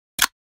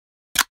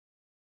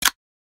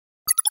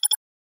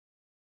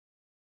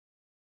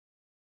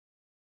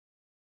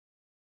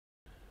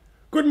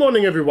Good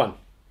morning everyone.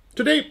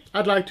 Today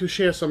I'd like to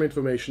share some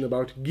information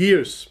about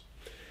gears.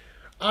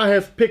 I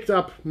have picked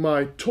up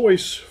my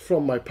toys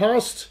from my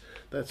past.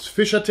 That's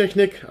Fischer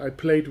technique. I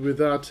played with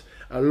that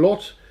a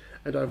lot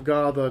and I've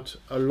gathered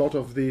a lot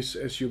of these,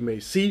 as you may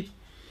see.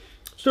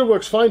 Still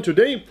works fine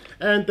today,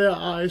 and they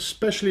are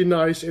especially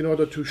nice in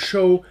order to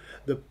show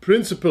the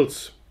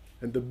principles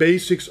and the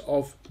basics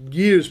of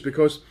gears,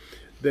 because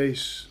they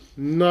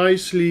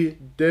nicely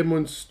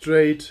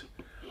demonstrate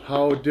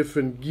how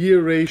different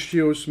gear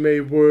ratios may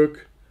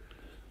work,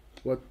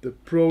 what the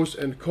pros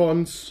and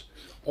cons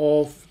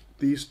of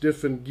these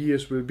different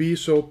gears will be.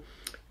 So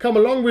come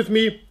along with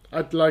me.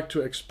 I'd like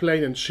to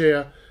explain and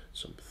share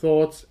some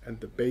thoughts and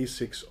the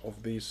basics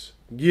of these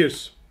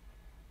gears.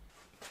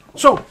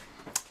 So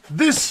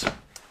this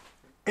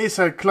is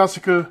a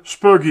classical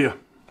spur gear.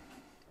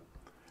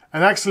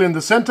 An axle in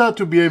the center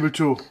to be able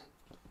to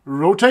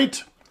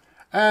rotate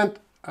and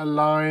a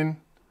line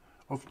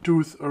of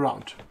tooth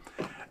around.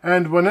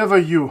 And whenever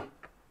you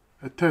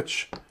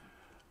attach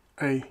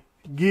a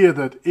gear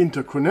that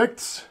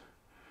interconnects,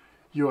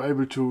 you're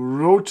able to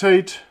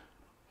rotate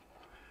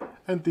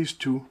and these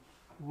two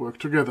work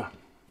together.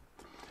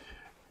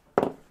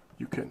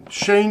 You can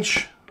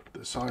change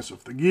the size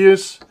of the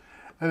gears,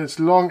 and as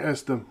long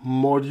as the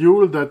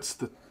module, that's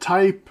the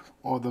type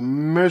or the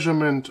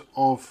measurement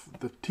of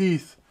the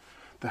teeth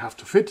they have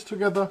to fit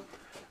together,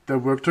 they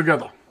work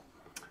together.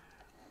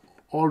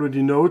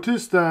 Already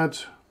noticed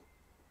that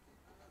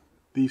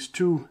these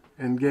two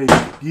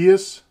engaged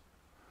gears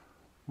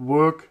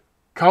work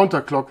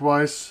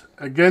counterclockwise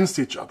against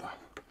each other.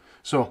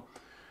 So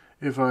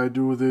if I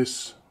do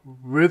this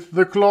with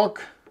the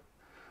clock,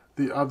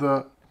 the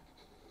other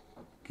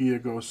gear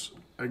goes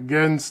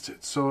against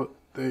it. So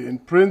they in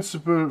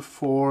principle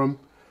form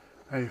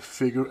a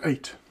figure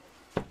 8.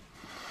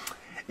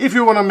 If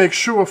you want to make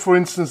sure, for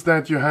instance,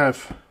 that you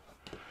have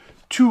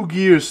two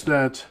gears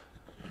that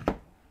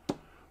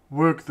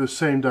work the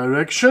same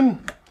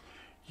direction,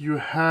 you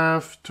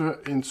have to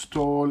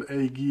install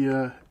a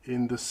gear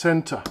in the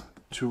center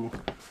to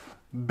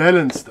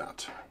balance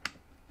that.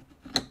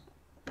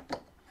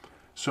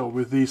 So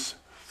with these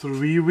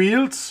 3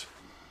 wheels,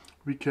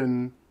 we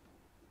can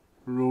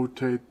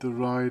rotate the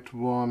right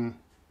one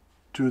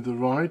to the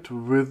right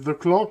with the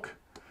clock.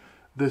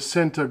 The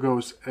center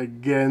goes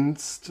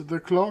against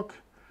the clock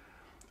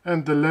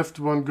and the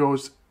left one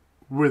goes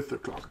with the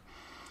clock.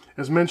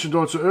 As mentioned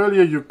also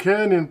earlier, you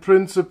can in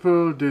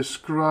principle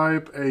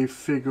describe a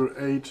figure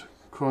 8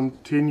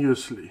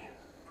 continuously.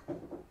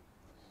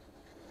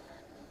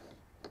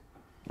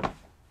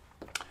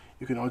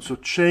 You can also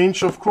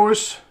change, of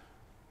course,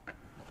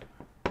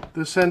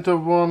 the center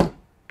one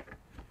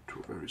to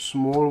a very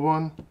small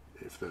one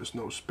if there's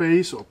no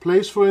space or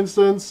place, for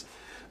instance.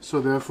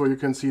 So therefore you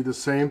can see the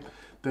same.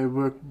 They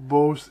work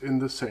both in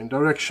the same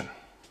direction.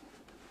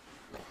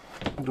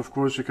 And of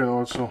course you can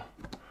also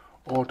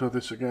alter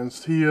this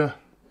against here.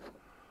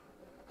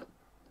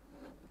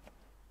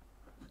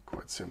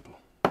 Quite simple.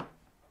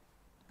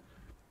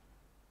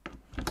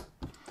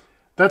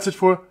 That's it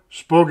for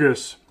spur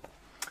gears.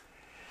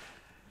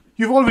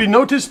 You've already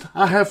noticed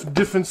I have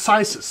different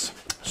sizes.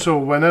 So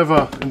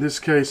whenever, in this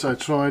case, I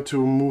try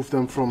to move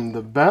them from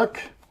the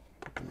back,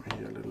 put them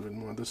here a little bit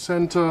more in the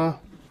center.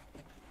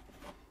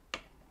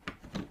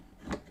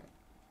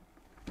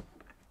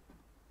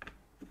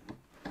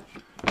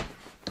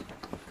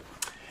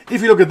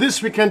 If you look at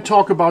this, we can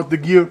talk about the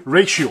gear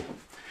ratio.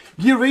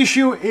 Gear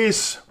ratio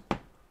is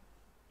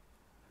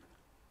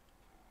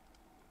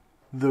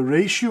the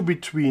ratio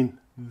between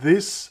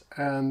this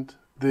and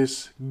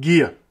this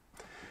gear.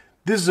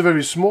 This is a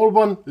very small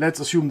one. Let's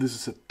assume this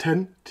is a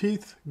 10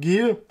 teeth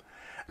gear,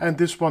 and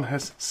this one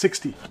has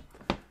 60.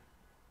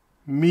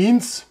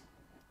 Means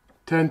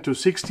 10 to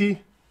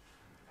 60,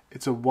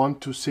 it's a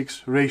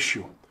 1:6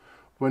 ratio.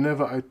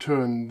 Whenever I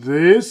turn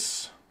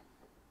this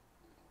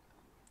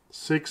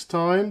 6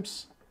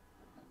 times,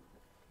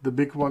 the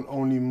big one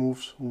only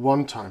moves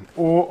 1 time.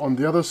 Or on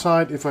the other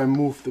side, if I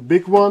move the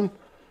big one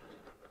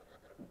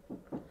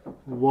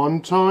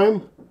 1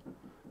 time,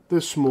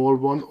 the small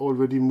one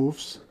already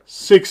moves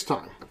 6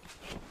 times.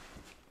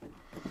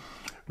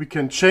 We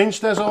can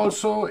change this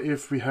also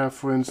if we have,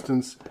 for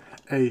instance,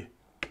 a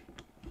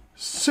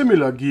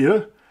similar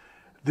gear.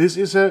 This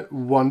is a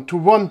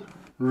 1:1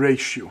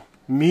 ratio.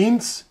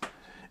 Means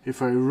if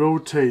I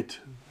rotate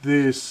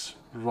this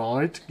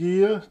right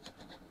gear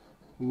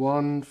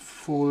 1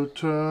 full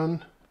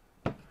turn,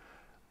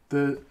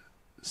 the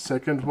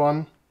second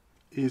one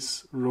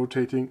is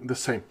rotating the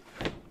same.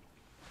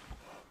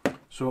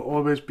 So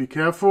always be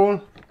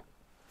careful.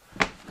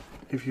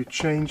 If you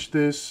change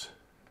this,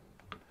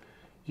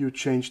 you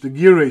change the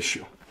gear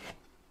ratio.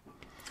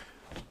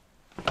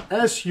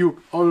 As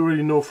you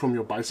already know from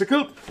your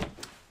bicycle,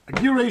 a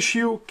gear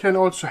ratio can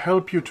also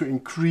help you to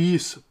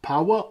increase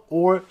power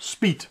or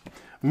speed.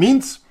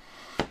 Means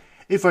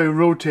if I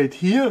rotate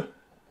here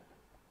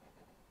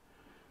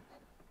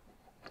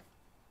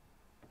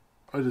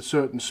at a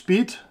certain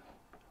speed,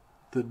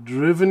 the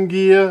driven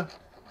gear,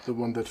 the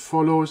one that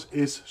follows,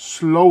 is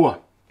slower.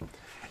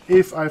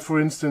 if I, for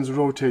instance,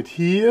 rotate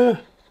here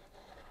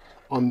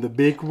on the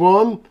big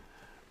one,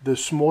 the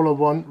smaller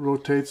one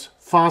rotates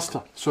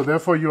faster. So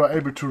therefore you are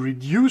able to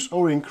reduce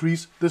or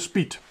increase the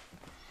speed.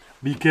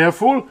 Be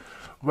careful,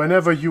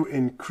 whenever you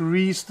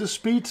increase the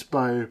speed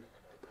by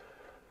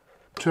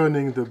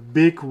turning the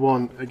big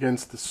one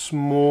against the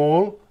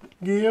small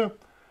gear,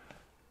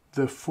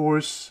 the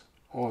force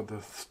or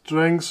the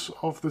strength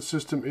of the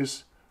system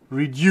is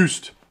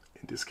reduced.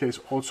 In this case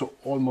also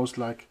almost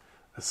like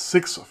a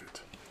sixth of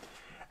it.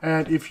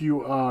 And if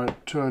you are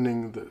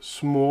turning the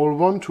small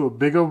one to a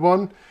bigger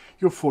one,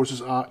 your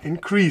forces are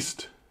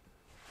increased.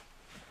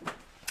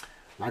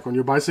 Like on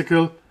your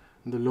bicycle,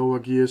 in the lower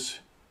gears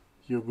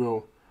you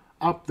go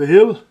up the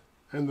hill,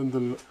 and in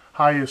the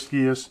highest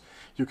gears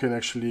you can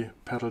actually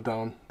pedal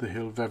down the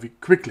hill very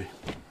quickly.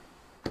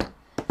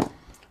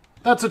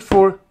 That's it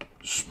for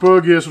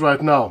spur gears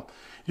right now.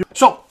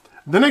 So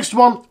the next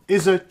one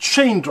is a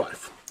chain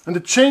drive. And the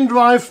chain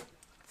drive,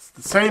 it's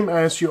the same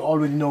as you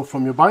already know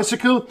from your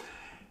bicycle,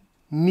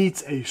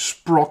 needs a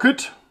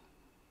sprocket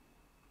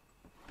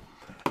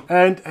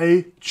and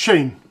a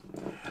chain.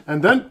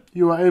 And then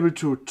you are able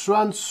to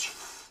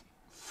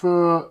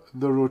transfer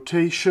the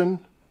rotation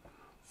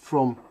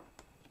from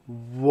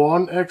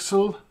one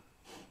axle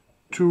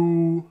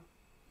to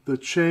the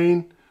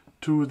chain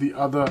to the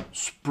other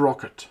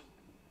sprocket.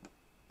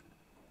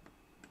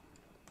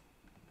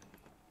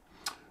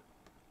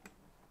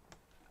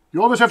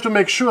 You always have to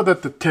make sure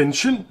that the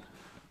tension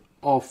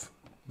of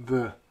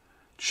the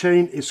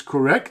chain is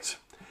correct.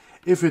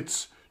 If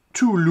it's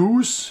too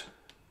loose,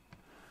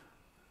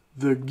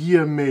 the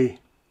gear may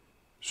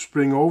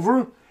spring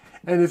over,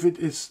 and if it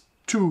is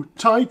too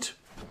tight,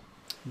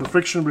 the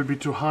friction will be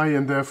too high,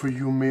 and therefore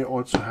you may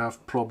also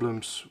have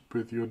problems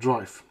with your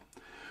drive.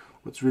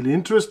 What's really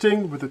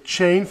interesting with a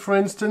chain, for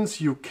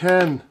instance, you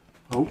can...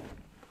 Oh,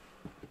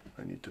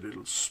 I need a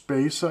little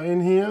spacer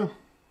in here.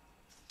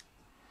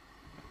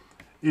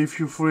 If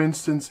you, for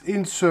instance,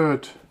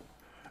 insert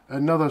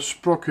another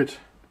sprocket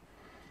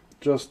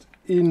just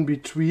in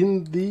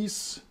between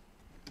these,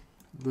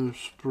 the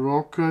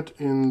sprocket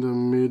in the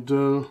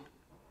middle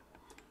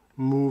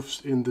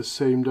moves in the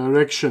same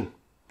direction.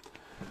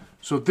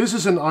 So this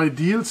is an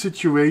ideal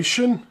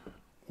situation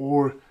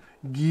or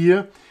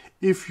gear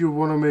if you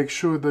want to make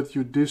sure that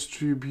you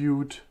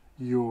distribute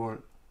your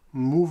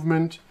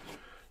movement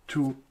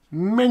to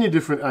many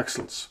different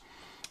axles.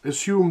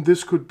 Assume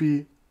this could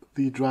be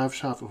the drive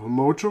shaft of a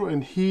motor,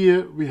 and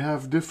here we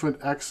have different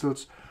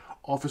axles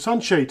of a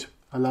sunshade,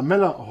 a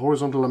lamella, a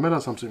horizontal lamella,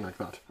 something like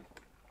that.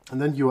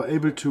 And then you are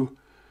able to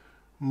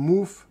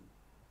move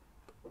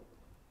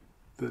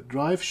the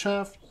drive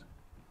shaft,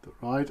 the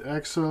right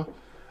axle,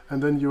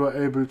 and then you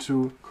are able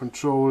to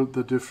control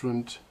the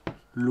different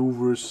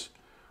louvers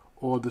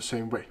all the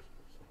same way.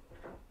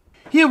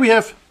 Here we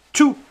have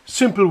two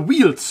simple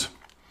wheels,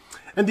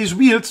 and these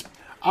wheels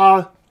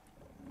are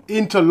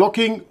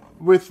interlocking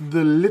with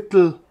the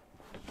little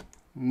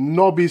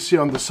knobbies here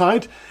on the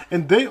side,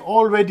 and they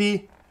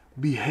already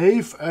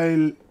behave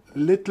a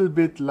little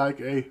bit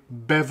like a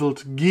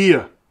beveled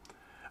gear.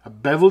 A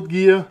beveled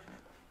gear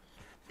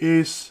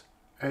is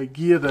a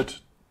gear that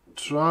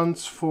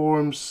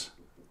transforms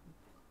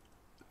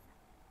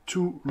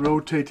two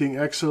rotating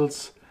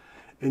axles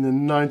in a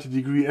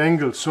 90-degree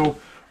angle. So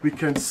we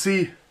can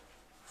see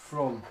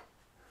from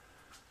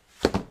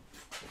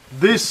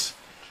this,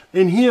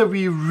 in here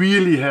we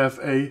really have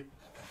a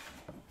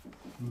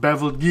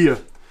beveled gear.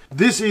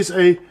 This is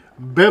a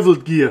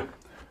beveled gear.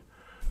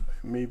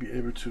 I may be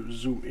able to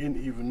zoom in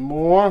even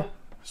more.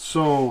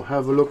 So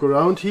have a look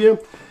around here.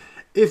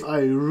 If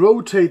I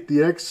rotate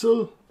the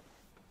axle,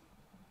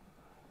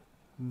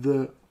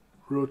 the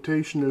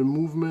rotational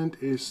movement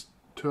is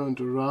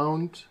turned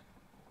around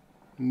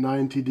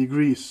 90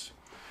 degrees.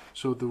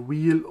 So the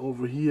wheel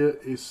over here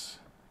is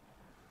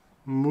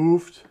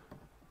moved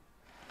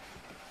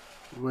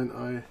when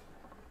I...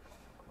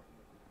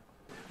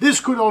 This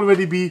could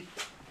already be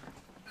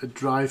a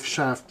drive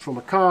shaft from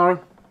a car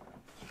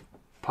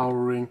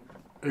powering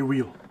a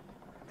wheel.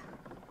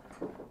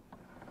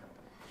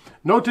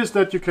 Notice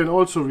that you can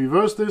also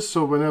reverse this,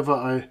 so whenever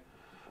I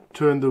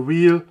turn the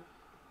wheel,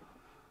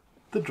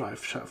 the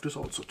drive shaft is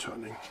also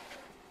turning.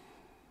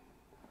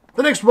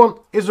 The next one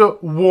is a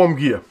worm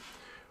gear.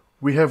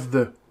 We have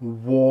the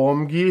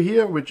worm gear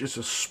here, which is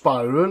a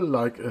spiral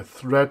like a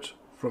thread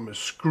from a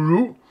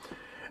screw,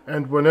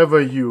 and whenever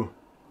you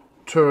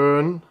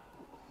turn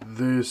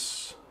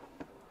this,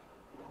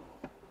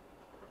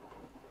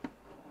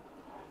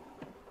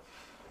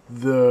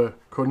 the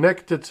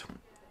connected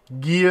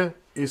gear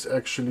is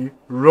actually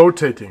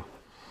rotating.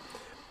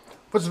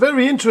 What's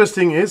very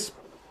interesting is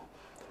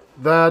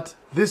that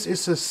this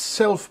is a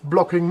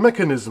self-blocking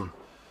mechanism.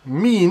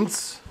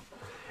 Means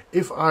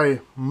if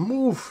I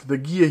move the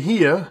gear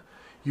here,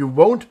 you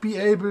won't be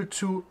able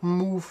to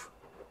move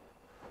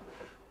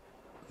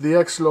the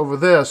axle over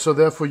there. So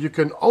therefore you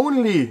can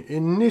only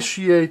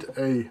initiate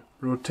a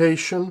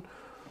rotation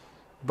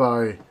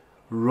by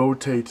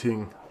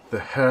rotating the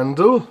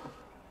handle,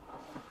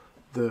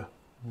 the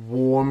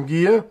worm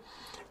gear,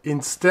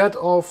 instead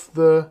of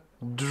the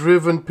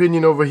driven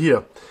pinion over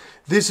here.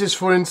 This is,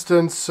 for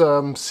instance,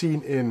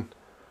 seen in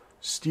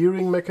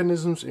steering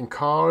mechanisms in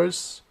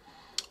cars,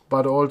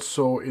 but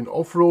also in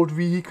off-road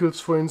vehicles,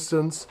 for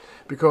instance,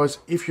 because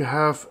if you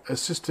have a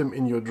system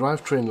in your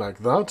drivetrain like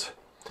that,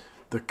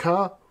 the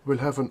car will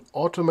have an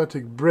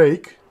automatic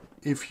brake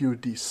if you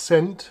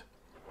descend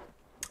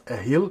a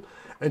hill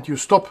and you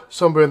stop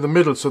somewhere in the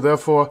middle, so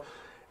therefore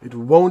it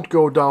won't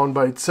go down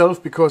by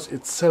itself because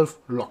it's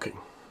self-locking.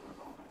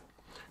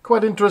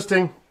 Quite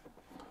interesting,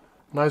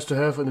 nice to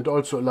have, and it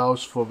also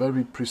allows for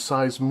very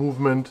precise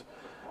movement,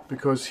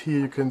 because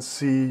here you can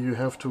see you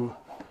have to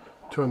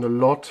turn a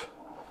lot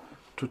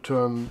to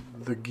turn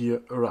the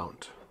gear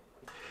around.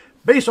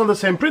 Based on the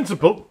same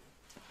principle,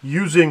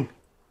 using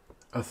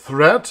a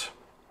thread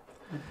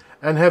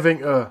and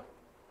having a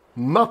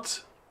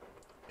nut,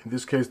 in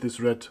this case this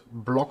red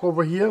block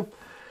over here,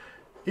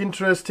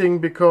 interesting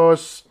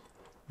because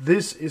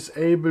this is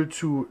able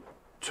to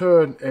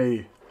turn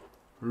a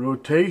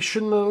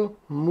rotational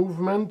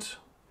movement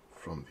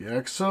from the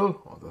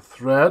axle or the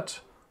thread,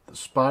 the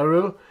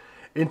spiral,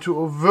 into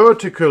a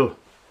vertical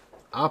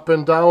up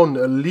and down,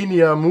 a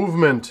linear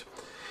movement.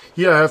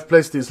 Here I have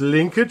placed this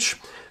linkage.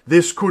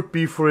 This could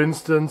be, for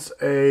instance,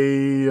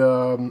 a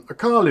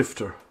car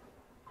lifter,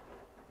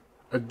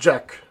 a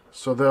jack.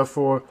 So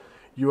therefore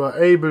you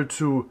are able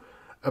to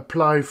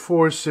apply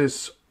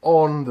forces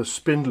on the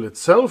spindle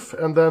itself,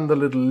 and then the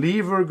little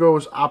lever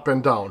goes up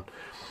and down.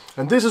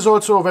 And this is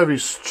also a very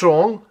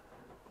strong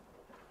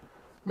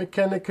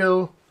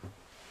mechanical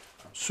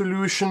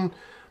solution.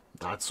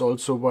 That's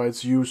also why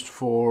it's used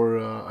for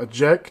a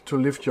jack to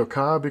lift your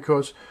car,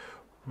 because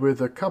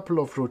with a couple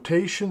of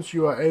rotations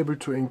you are able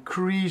to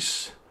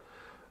increase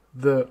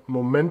the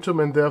momentum,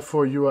 and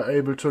therefore you are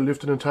able to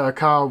lift an entire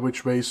car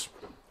which weighs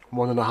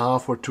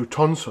 1.5 or 2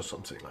 tons or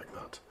something like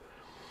that.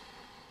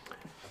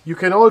 You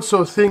can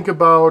also think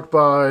about,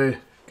 by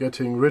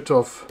getting rid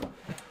of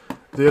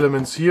the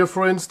elements here,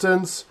 for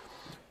instance,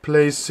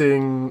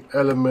 placing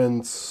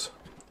elements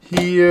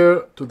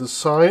here to the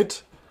side,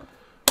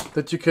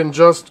 that you can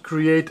just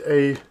create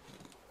a,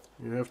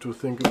 you have to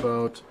think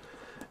about,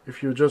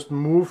 if you just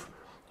move,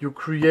 you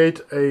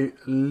create a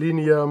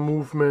linear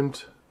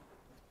movement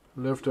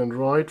left and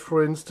right,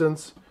 for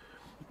instance,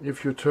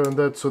 if you turn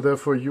that, so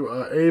therefore you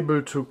are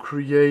able to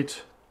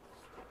create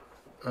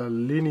a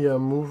linear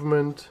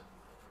movement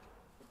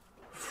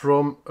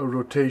from a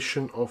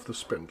rotation of the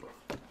spindle.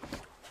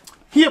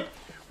 Here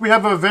we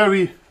have a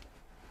very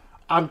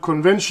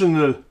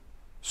unconventional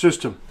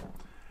system.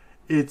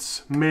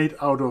 It's made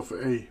out of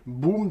a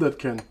boom that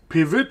can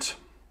pivot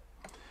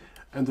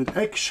and an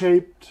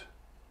egg-shaped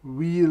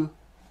wheel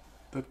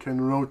that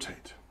can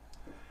rotate.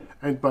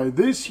 And by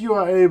this you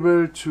are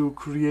able to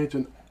create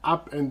an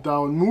up and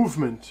down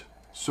movement.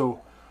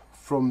 So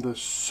from the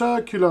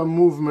circular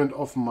movement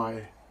of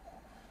my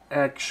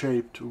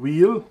egg-shaped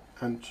wheel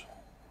and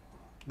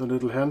the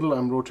little handle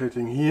I'm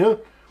rotating here,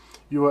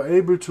 you are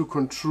able to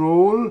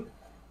control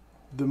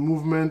the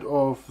movement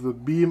of the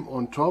beam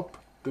on top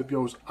that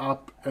goes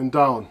up and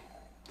down.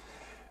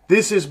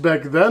 This is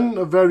back then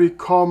a very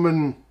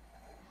common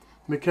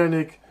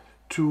mechanic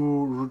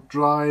to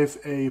drive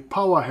a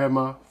power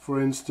hammer, for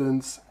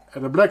instance,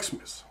 at a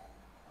blacksmith.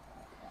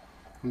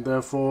 And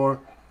therefore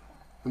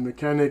the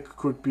mechanic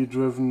could be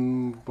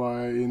driven,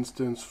 by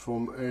instance,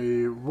 from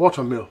a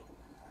water mill.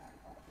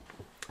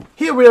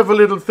 Here we have a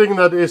little thing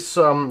that is,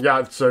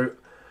 it's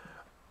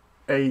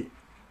a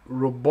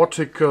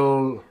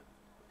robotical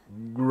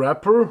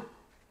grabber.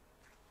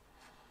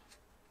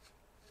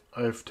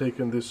 I've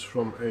taken this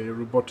from a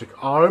robotic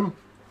arm,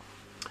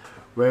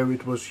 where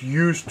it was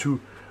used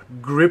to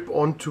grip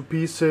onto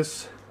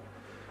pieces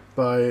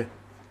by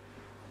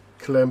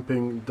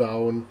clamping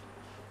down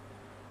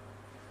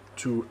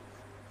to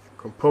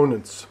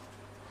components.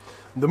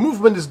 The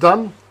movement is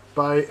done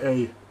by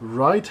a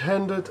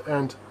right-handed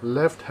and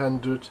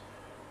left-handed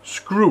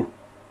screw.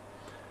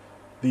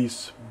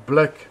 These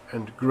black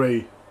and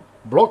gray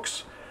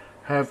blocks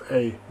have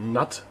a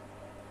nut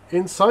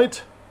inside.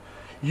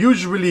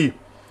 Usually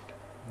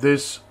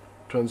this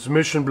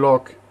transmission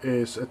block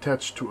is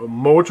attached to a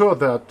motor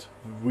that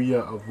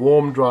via a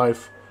warm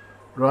drive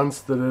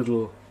runs the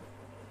little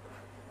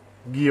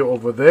gear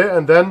over there,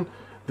 and then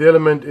the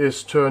element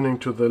is turning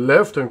to the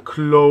left and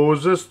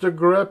closes the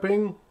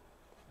grabbing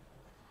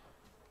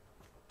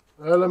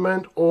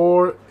element,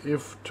 or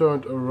if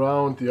turned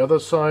around the other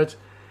side,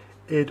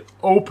 it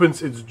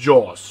opens its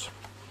jaws.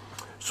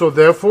 So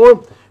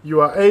therefore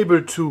you are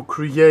able to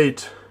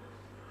create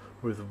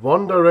with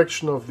one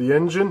direction of the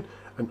engine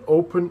an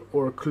open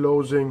or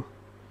closing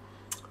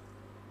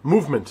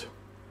movement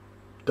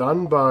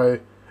done by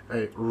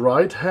a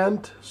right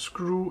hand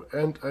screw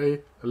and a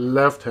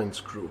left hand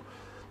screw.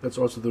 That's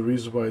also the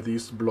reason why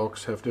these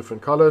blocks have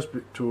different colors,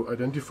 to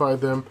identify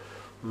them.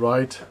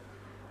 Right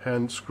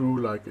hand screw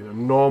like in a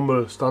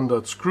normal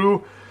standard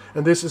screw,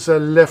 and this is a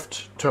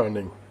left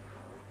turning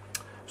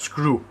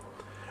screw,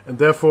 and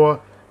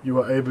therefore you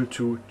are able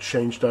to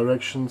change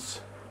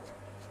directions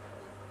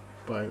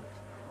by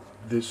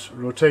this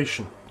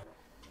rotation.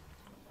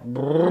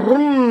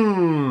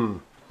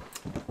 Brum.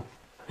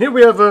 Here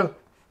we have a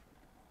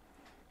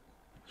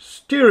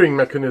steering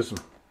mechanism.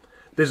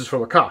 This is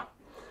from a car.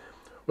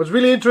 What's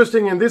really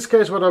interesting in this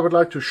case, what I would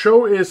like to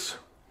show is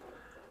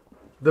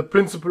the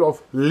principle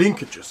of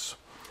linkages.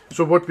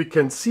 So what we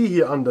can see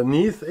here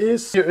underneath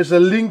is, here is a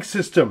link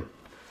system.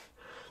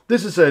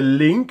 This is a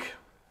link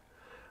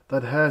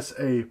that has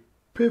a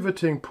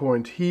pivoting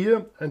point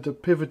here and a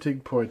pivoting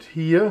point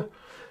here.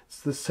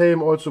 It's the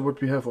same also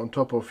what we have on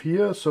top of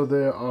here. So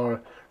there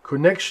are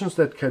connections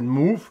that can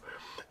move.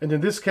 And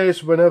in this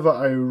case, whenever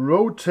I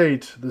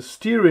rotate the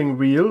steering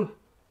wheel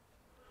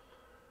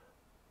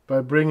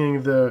by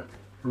bringing the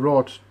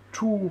rod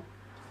to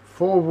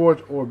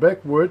forward or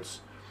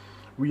backwards,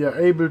 we are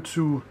able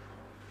to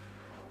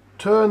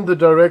turn the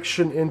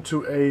direction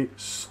into a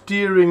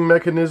steering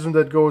mechanism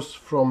that goes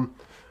from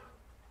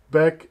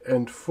back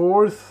and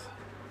forth,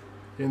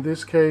 in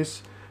this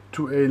case,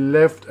 to a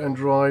left and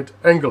right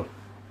angle.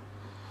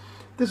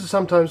 This is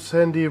sometimes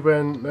handy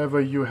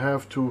whenever you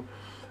have to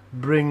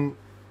bring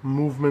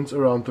movements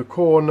around the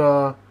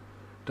corner,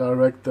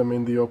 direct them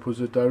in the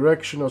opposite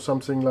direction or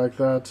something like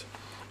that.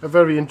 A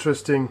very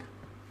interesting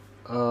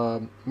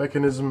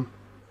mechanism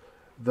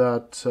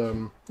that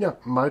yeah,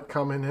 might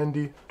come in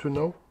handy to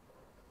know.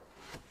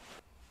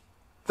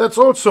 That's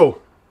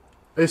also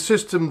a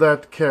system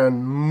that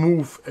can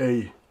move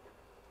a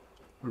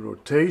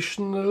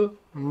rotational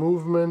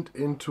movement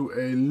into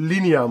a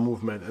linear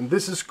movement, and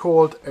this is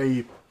called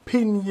a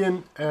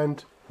pinion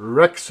and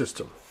rack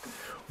system.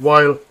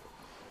 While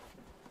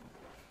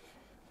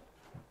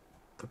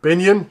the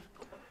pinion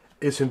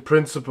is in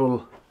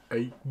principle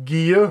a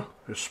gear,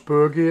 a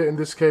spur gear in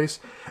this case,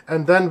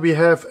 and then we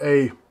have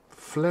a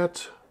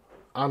flat,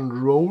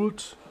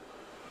 unrolled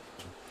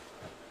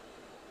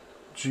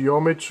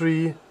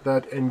geometry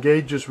that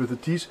engages with the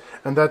teeth,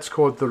 and that's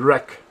called the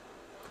rack.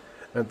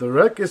 And the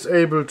rack is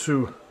able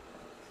to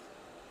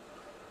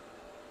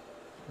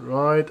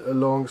ride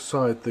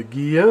alongside the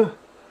gear,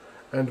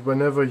 and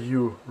whenever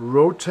you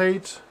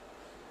rotate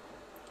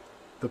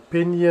the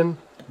pinion,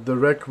 the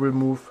rack will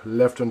move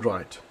left and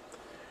right.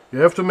 You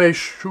have to make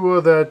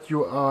sure that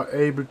you are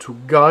able to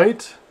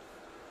guide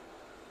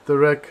the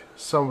rack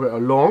somewhere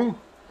along.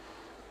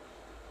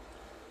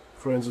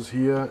 For instance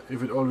here,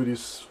 if it already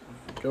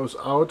goes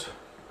out.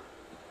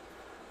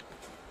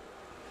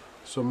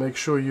 So make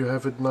sure you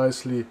have it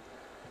nicely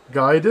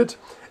guided.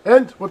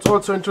 And what's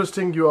also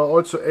interesting, you are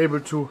also able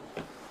to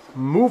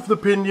move the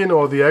pinion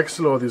or the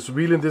axle or this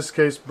wheel in this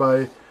case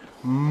by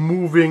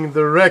moving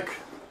the rack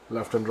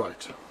left and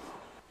right.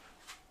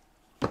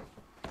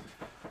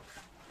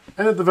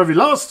 And at the very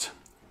last,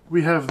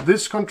 we have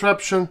this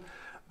contraption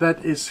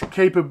that is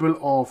capable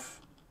of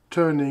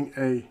turning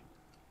a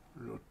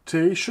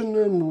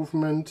rotational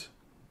movement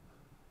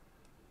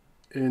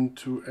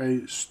into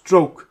a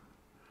stroke,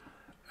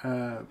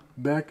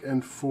 back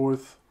and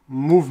forth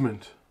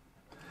movement.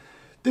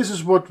 This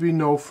is what we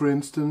know, for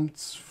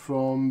instance,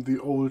 from the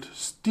old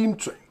steam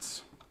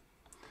trains.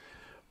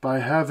 By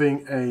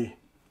having an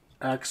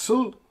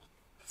axle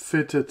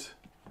fitted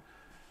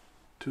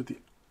to the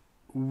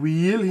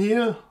wheel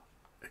here,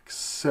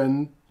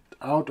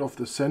 out of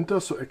the center,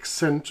 so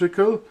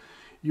eccentrical,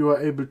 you are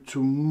able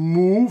to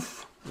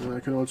move, and I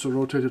can also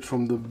rotate it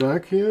from the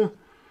back here.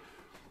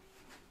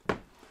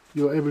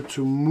 You are able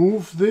to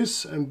move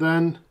this, and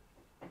then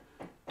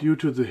due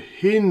to the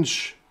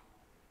hinge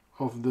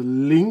of the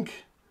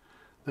link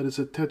that is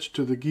attached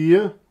to the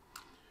gear,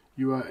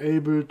 you are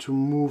able to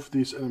move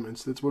these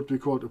elements. That's what we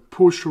call a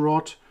push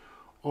rod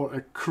or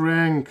a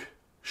crank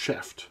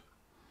shaft.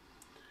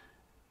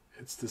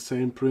 It's the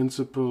same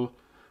principle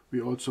we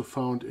also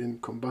found in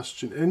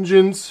combustion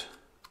engines.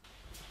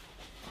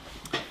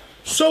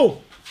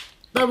 So,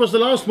 that was the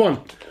last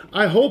one.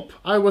 I hope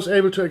I was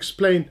able to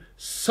explain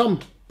some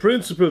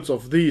principles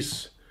of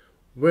these,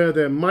 where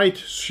they might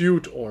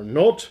suit or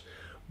not,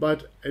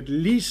 but at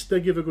least they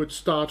give a good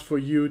start for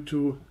you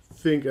to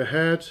think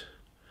ahead,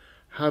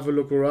 have a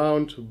look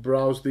around,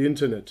 browse the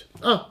internet.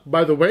 Ah,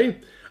 by the way,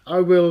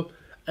 I will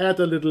add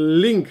a little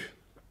link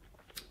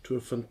to a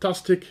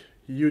fantastic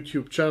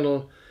YouTube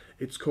channel.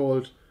 It's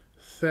called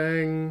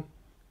Thang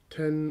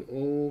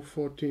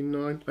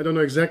 10049. I don't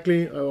know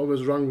exactly, I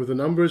always run with the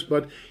numbers,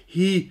 but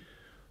he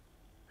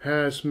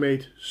has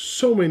made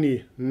so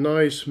many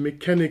nice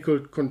mechanical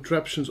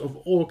contraptions of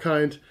all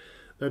kind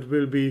that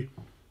will be,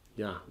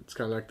 yeah, it's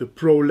kind of like the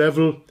pro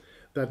level,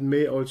 that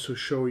may also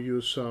show you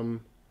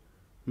some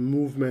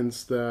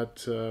movements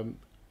that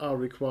are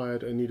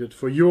required and needed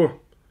for your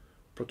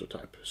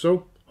prototype.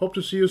 So, hope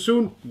to see you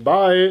soon.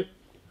 Bye!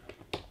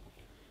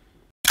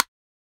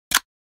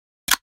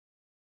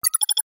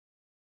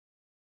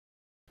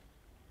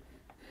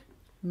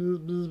 Bzz,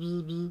 bzz,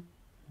 bzz, bzz.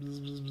 Bzz,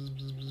 bzz, bzz,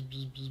 bzz,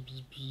 bzz, bzz,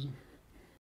 bzz, bzz.